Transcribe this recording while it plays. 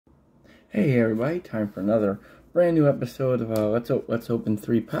Hey everybody, time for another brand new episode of Let's Open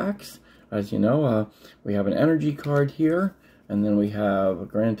 3 packs. As you know, we have an energy card here, and then we have a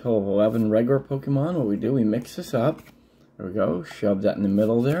grand total of 11 regular Pokemon. What we do, we mix this up. There we go, shove that in the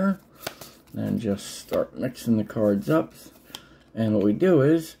middle there, and just start mixing the cards up. And what we do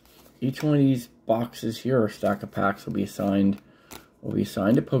is, each one of these boxes here, or stack of packs, will be assigned a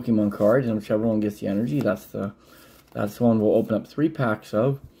Pokemon card, and whichever one gets the energy, that's the one we'll open up 3 packs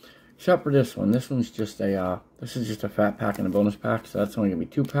of. Except for this one. This one's just this is just a fat pack and a bonus pack, so that's only going to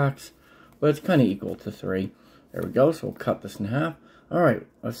be 2 packs. But it's kind of equal to 3. There we go, so we'll cut this in half. Alright,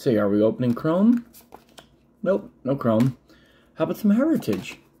 let's see, are we opening Chrome? Nope, no Chrome. How about some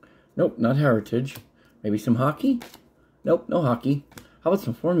Heritage? Nope, not Heritage. Maybe some Hockey? Nope, no Hockey. How about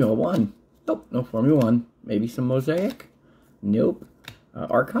some Formula 1? Nope, no Formula 1. Maybe some Mosaic? Nope.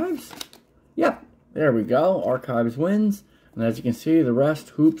 Archives? Yep, there we go. Archives wins. And as you can see, the rest,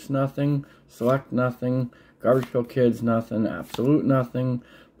 Hoops, nothing, Select, nothing, Garbage Pail Kids, nothing, Absolute, nothing,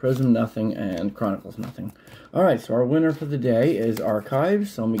 Prism, nothing, and Chronicles, nothing. Alright, so our winner for the day is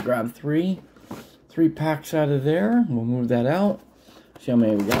Archives. So let me grab three packs out of there. We'll move that out. See how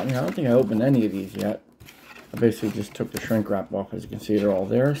many we got here. I don't think I opened any of these yet. I basically just took the shrink wrap off. As you can see, they're all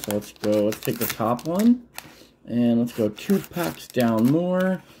there. So let's take the top one. And let's go 2 packs down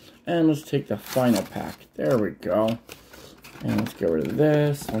more. And let's take the final pack. There we go. And let's get rid of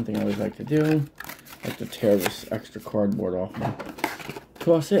this. One thing I always like to do, I like to tear this extra cardboard off and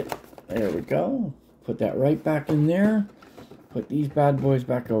toss it. There we go. Put that right back in there. Put these bad boys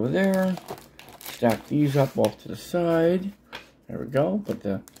back over there. Stack these up off to the side. There we go. Put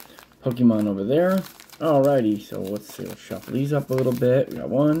the Pokemon over there. Alrighty, so let's see. Let's shuffle these up a little bit. We got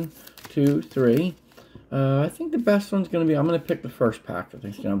 1, 2, 3. I think the best one's going to be, I'm going to pick the first pack. I think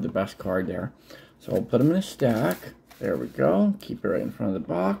it's going to have the best card there. So I'll put them in a stack. There we go. Keep it right in front of the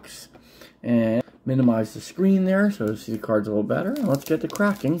box. And minimize the screen there so you see the cards a little better. And let's get to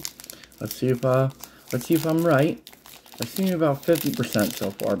cracking. Let's see if I'm right. I've seen about 50% so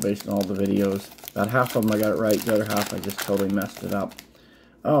far based on all the videos. About half of them I got it right. The other half I just totally messed it up.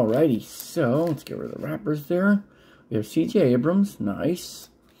 Alrighty, so let's get rid of the wrappers there. We have C.J. Abrams. Nice.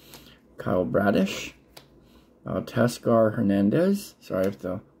 Kyle Bradish. Teoscar Hernandez. Sorry if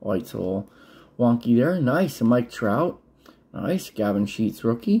the light's a little wonky there. Nice. And Mike Trout. Nice. Gavin Sheets,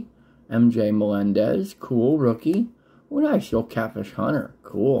 rookie. MJ Melendez. Cool, rookie. Oh, nice. Yo, Catfish Hunter.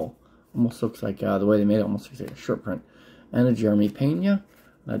 Cool. Almost looks like, the way they made it almost looks like a short print. And a Jeremy Pena.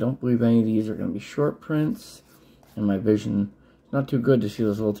 And I don't believe any of these are going to be short prints. And my vision is not too good to see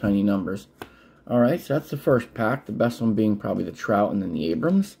those little tiny numbers. Alright, so that's the first pack. The best one being probably the Trout and then the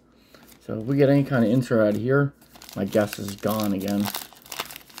Abrams. So if we get any kind of insert out of here, my guess is gone again.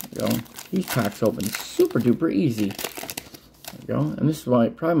 There we go. These packs open super duper easy. There we go. And this is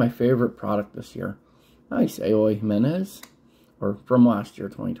probably my favorite product this year. Nice. Eloy Jimenez. Or from last year,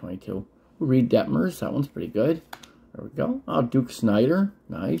 2022. Reed Detmers. That one's pretty good. There we go. Oh, Duke Snyder.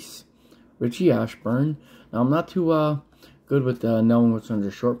 Nice. Richie Ashburn. Now, I'm not too good with knowing what's under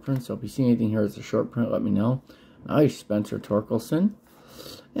short print. So if you see anything here that's a short print, let me know. Nice. Spencer Torkelson.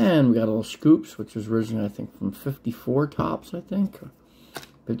 And we got a little Scoops, which was originally, I think, from 54 tops, I think.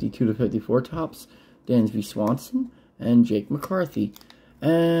 52 to 54 tops. Dansby Swanson and Jake McCarthy.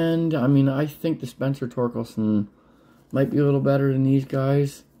 And, I mean, I think the Spencer Torkelson might be a little better than these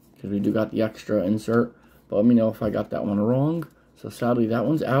guys. Because we do got the extra insert. But let me know if I got that one wrong. So, sadly, that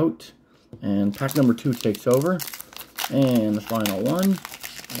one's out. And pack number 2 takes over. And the final one.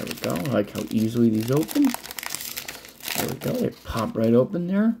 There we go. I like how easily these open. There we go. They pop right open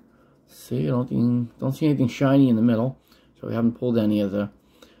there. See, I don't see anything shiny in the middle. So we haven't pulled any of the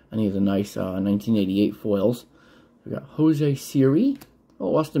nice 1988 foils. We got Jose Siri.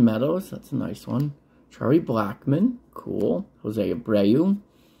 Oh, Austin Meadows. That's a nice one. Charlie Blackmon. Cool. Jose Abreu.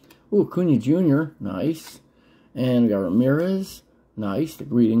 Ooh, Acuna Jr. Nice. And we got Ramirez. Nice. The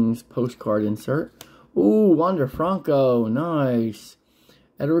greetings postcard insert. Ooh, Wander Franco. Nice.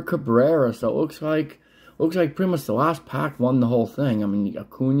 Edward Cabrera. So it looks like pretty much the last pack won the whole thing. I mean,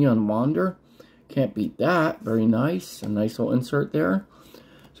 Acuna and Wander. Can't beat that. Very nice. A nice little insert there.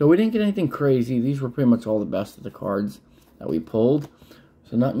 So we didn't get anything crazy. These were pretty much all the best of the cards that we pulled.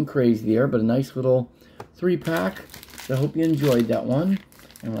 So nothing crazy there, but a nice little 3-pack. So I hope you enjoyed that one.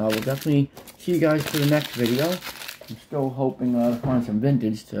 And I will definitely see you guys for the next video. I'm still hoping to find some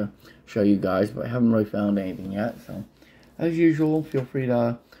vintage to show you guys, but I haven't really found anything yet. So as usual, feel free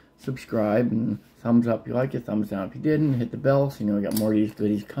to subscribe and thumbs up if you like it, thumbs down if you didn't. Hit the bell so you know we got more of these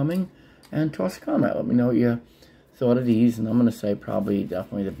goodies coming. And toss a comment. Let me know what you thought of these. And I'm going to say probably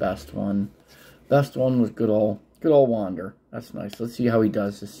definitely the best one. Best one was good old Good old Wander. That's nice. Let's see how he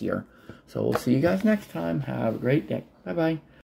does this year. So we'll see you guys next time. Have a great day. Bye-bye.